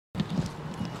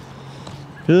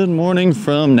Good morning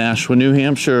from Nashua, New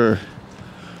Hampshire.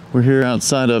 We're here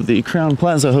outside of the Crown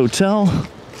Plaza Hotel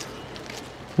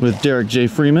with Derek J.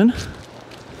 Freeman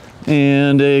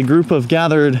and a group of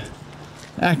gathered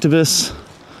activists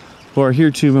who are here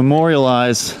to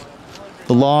memorialize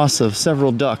the loss of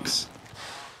several ducks.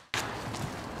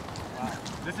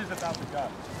 This is about the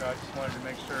ducks, so I just wanted to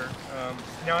make sure.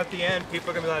 Now at the end,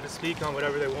 people are going to be allowed to speak on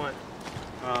whatever they want.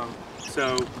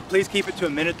 So please keep it to a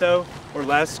minute though, or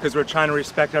less, because we're trying to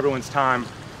respect everyone's time.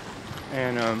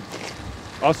 And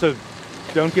also,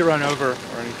 don't get run over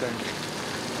or anything.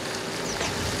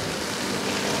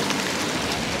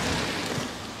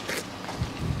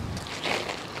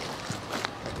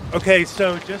 Okay,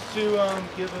 so just to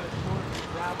give a short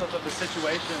wrap-up of the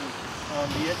situation,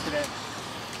 the incident.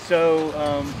 So,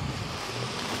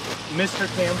 Mr.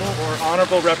 Campbell, or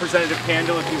Honorable Representative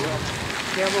Campbell, if you will,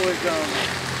 Campbell is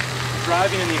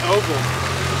driving in the oval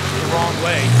the wrong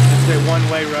way. It's a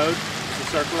one-way road, the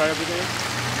circle right over there.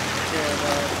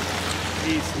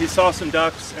 And he saw some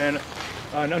ducks, and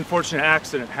an unfortunate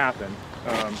accident happened.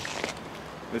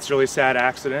 It's a really sad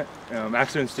accident.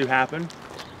 Accidents do happen,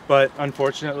 but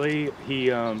unfortunately, he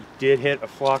did hit a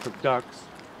flock of ducks,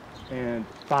 and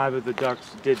 5 of the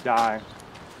ducks did die.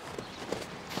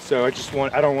 So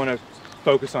I don't want to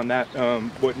focus on that,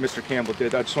 what Mr. Campbell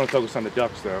did. I just want to focus on the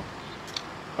ducks though.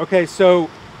 Okay, so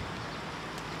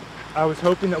I was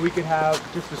hoping that we could have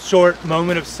just a short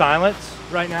moment of silence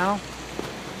right now.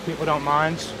 If people don't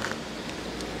mind.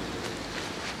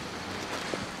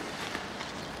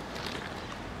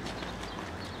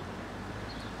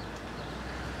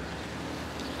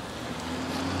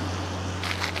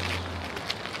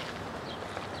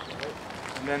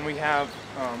 And then we have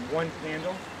 1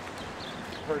 candle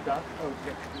per duck. Oh,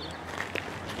 yeah.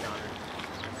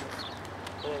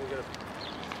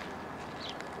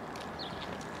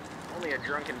 Only a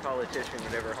drunken politician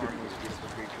would ever harm these beautiful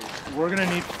creatures. We're going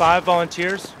to need 5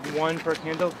 volunteers, 1 per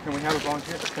candle. Can we have a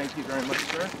volunteer? Thank you very much,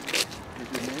 sir.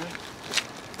 Here's your man.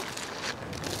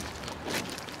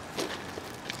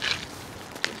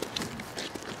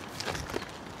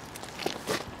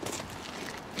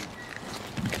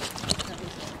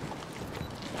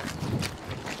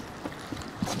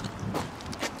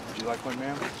 Would you like one,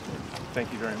 ma'am?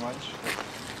 Thank you very much.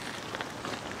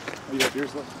 Oh, you have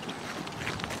beers left?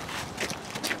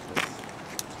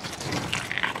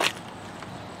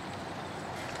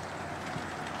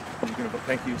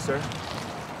 Thank you, sir.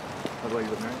 How about you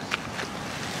look nice?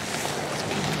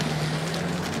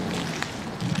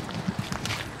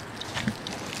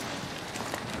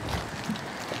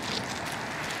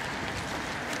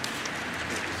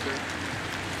 Thank you, sir.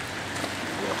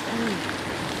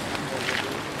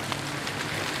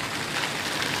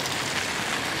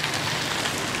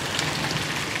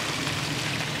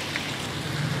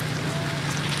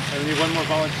 I need 1 more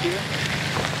volunteer.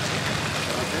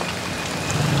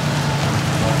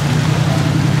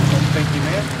 Thank you,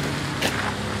 ma'am.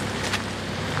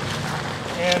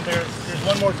 And there's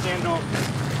 1 more candle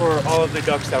for all of the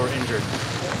ducks that were injured.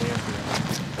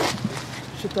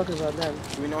 We should talk about that.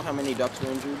 Do we know how many ducks were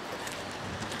injured?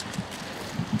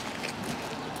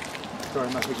 Sorry,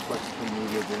 I'm not taking questions from the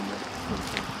media during that.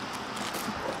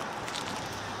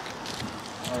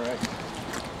 All right.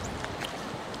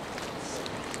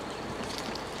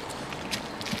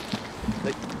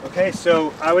 Okay,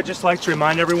 so I would just like to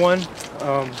remind everyone,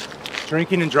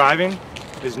 drinking and driving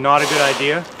is not a good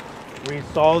idea. We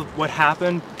saw what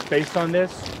happened based on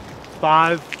this.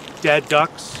 5 dead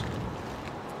ducks.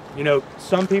 You know,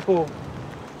 some people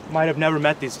might have never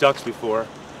met these ducks before,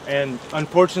 and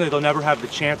unfortunately they'll never have the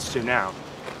chance to now.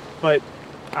 But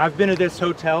I've been to this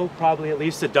hotel probably at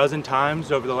least a dozen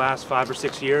times over the last 5 or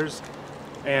 6 years,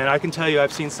 and I can tell you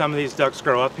I've seen some of these ducks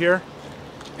grow up here,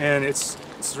 and it's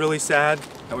really sad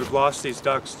that we've lost these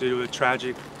ducks due to a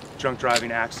tragic drunk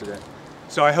driving accident.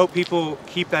 So I hope people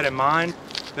keep that in mind,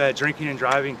 that drinking and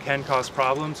driving can cause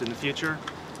problems in the future.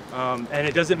 And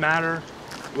it doesn't matter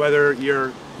whether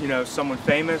you're, someone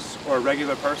famous or a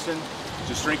regular person,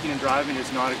 just drinking and driving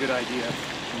is not a good idea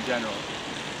in general.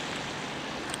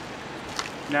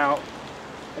 Now,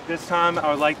 at this time, I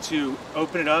would like to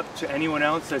open it up to anyone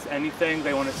else that has anything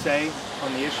they want to say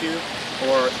on the issue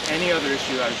or any other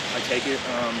issue, I take it.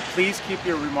 Please keep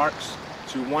your remarks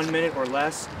to 1 minute or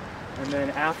less, and then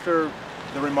after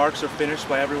the remarks are finished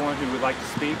by everyone who would like to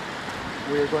speak,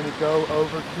 we're going to go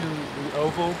over to the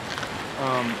oval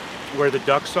where the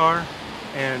ducks are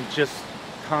and just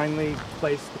kindly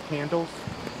place the candles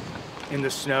in the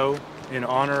snow in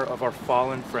honor of our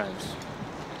fallen friends.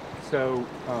 So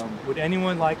would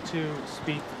anyone like to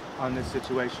speak on this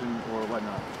situation or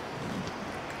whatnot?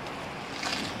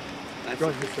 Go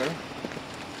ahead, sir.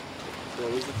 So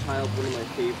as a child, one of my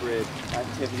favorite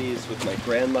activities with my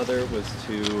grandmother was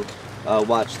to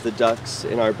watch the ducks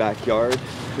in our backyard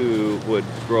who would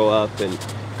grow up and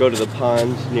go to the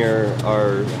pond near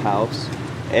our house.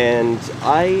 And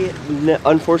I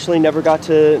unfortunately never got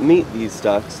to meet these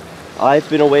ducks. I've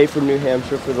been away from New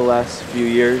Hampshire for the last few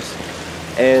years,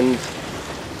 and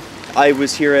I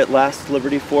was here at last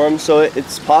Liberty Forum, so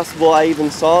it's possible I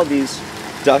even saw these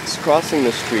ducks crossing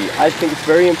the street. I think it's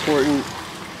very important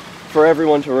for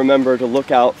everyone to remember to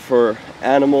look out for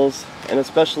animals, and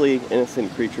especially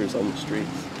innocent creatures on the streets.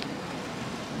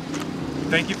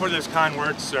 Thank you for those kind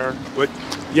words, sir.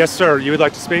 Yes, sir, you would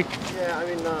like to speak? Yeah, I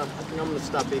think I'm going to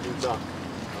stop eating duck.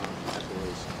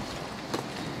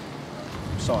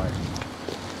 Sorry.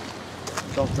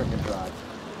 Don't drink and drive.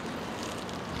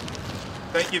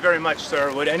 Thank you very much,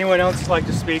 sir. Would anyone else like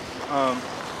to speak?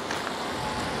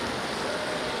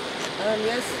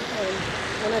 Yes,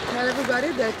 I want to tell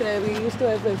everybody that we used to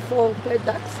have 4 pet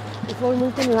ducks before we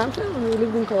moved to New Hampshire. When we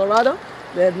lived in Colorado,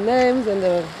 they had names and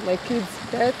my kids'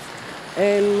 pets,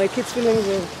 and my kids' feelings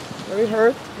were very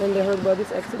hurt when they heard about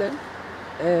this accident,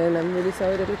 and I'm really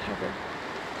sorry that it happened.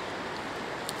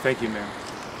 Thank you, ma'am.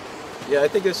 Yeah, I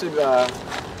think this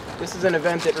is an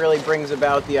event that really brings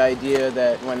about the idea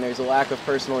that when there's a lack of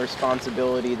personal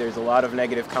responsibility, there's a lot of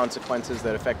negative consequences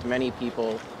that affect many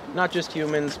people, not just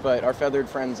humans, but our feathered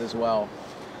friends as well.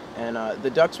 And the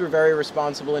ducks were very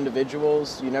responsible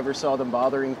individuals. You never saw them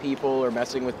bothering people or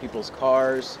messing with people's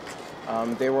cars.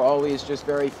 They were always just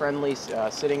very friendly,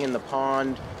 sitting in the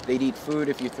pond. They'd eat food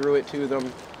if you threw it to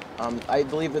them. I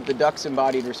believe that the ducks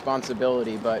embodied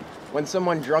responsibility, but when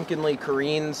someone drunkenly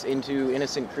careens into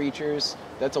innocent creatures,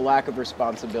 that's a lack of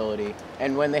responsibility.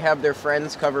 And when they have their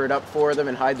friends cover it up for them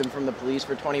and hide them from the police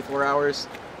for 24 hours,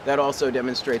 that also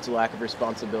demonstrates a lack of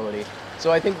responsibility.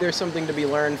 So I think there's something to be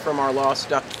learned from our lost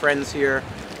duck friends here,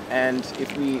 and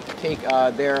if we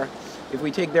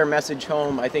take their message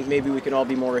home, I think maybe we can all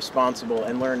be more responsible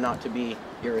and learn not to be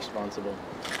irresponsible.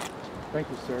 Thank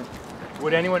you, sir.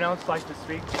 Would anyone else like to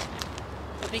speak?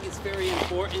 I think it's very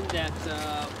important that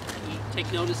we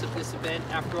take notice of this event.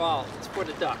 After all, it's for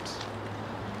the ducks.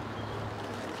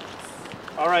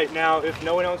 All right, now if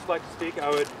no one else would like to speak, I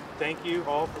would thank you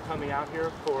all for coming out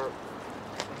here for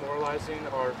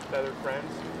memorializing our feathered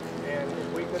friends. And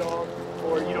if we could all,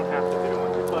 or you don't have to do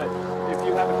one, but if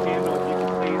you have a candle, if you can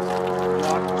please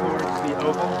walk towards the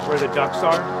oval where the ducks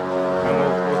are, and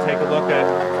we'll take a look at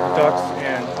the ducks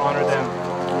and honor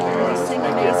them. Sing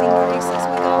Amazing Grace as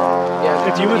we go.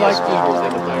 Yeah, if you would like to.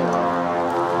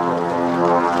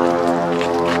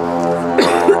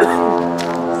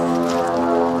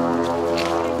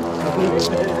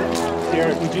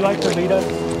 Derek, would you like to lead us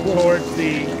towards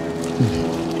the...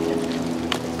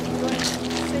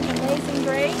 Sing Amazing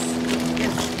Grace?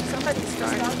 Yes. Somebody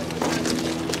start.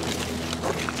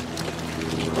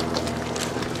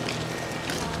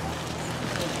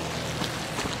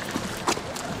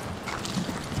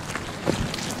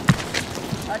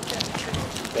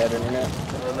 Bad internet.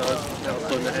 Oh no,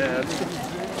 it's on the ad.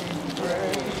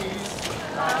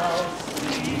 I'll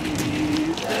see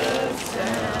the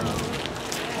sound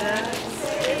that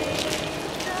saved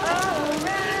a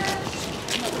wretch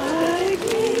like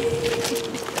me.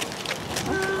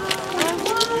 I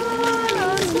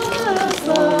was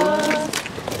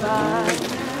lost by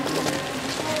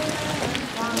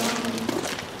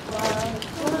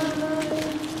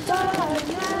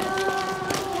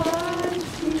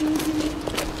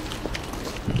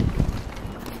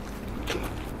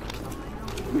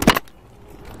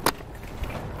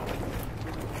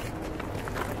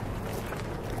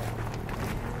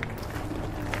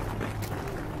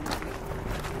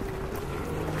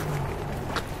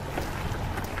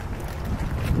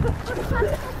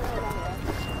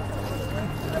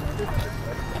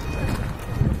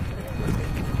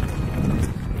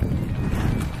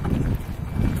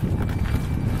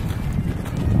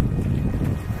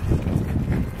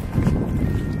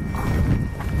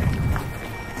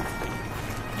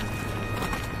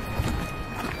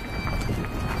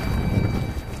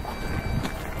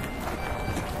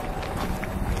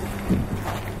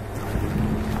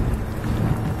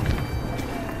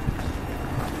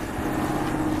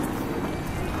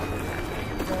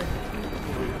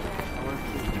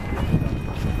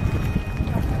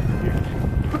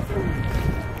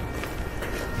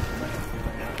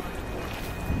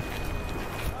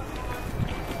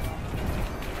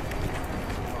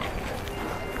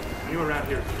around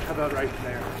here. How about right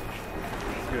there?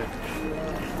 Good.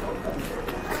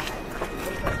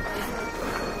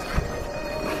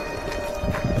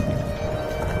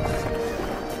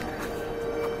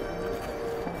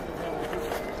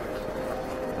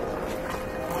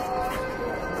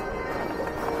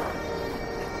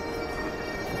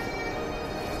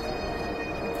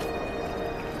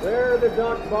 the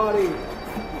duck body.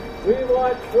 We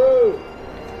want proof.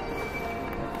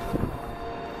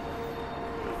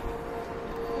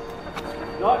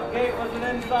 Duck gate was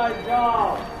an inside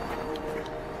job.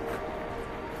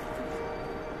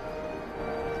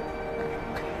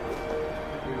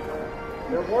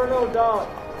 There were no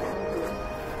ducks.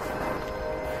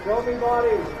 Show me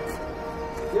bodies.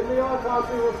 Give me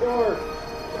autopsy report.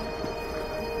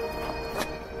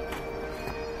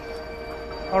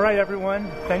 All right,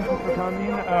 everyone. Thank you for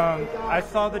coming. I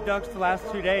saw the ducks the last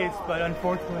 2 days, but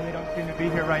unfortunately they don't seem to be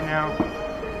here right now.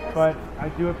 But I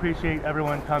do appreciate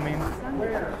everyone coming.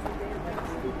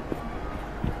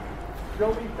 You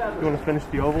want to finish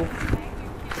the oval?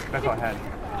 That's all I had.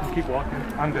 Just keep walking.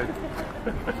 I'm good.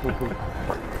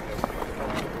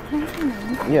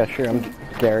 Yeah, sure. I'm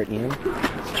Garrett Ian.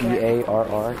 Garrret.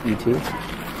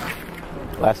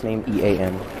 Last name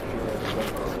EAN.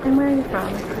 And where are you from?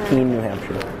 Keene, New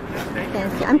Hampshire.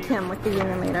 Thank you. I'm Kim with the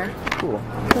Union Leader. Cool.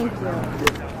 Thank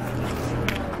you.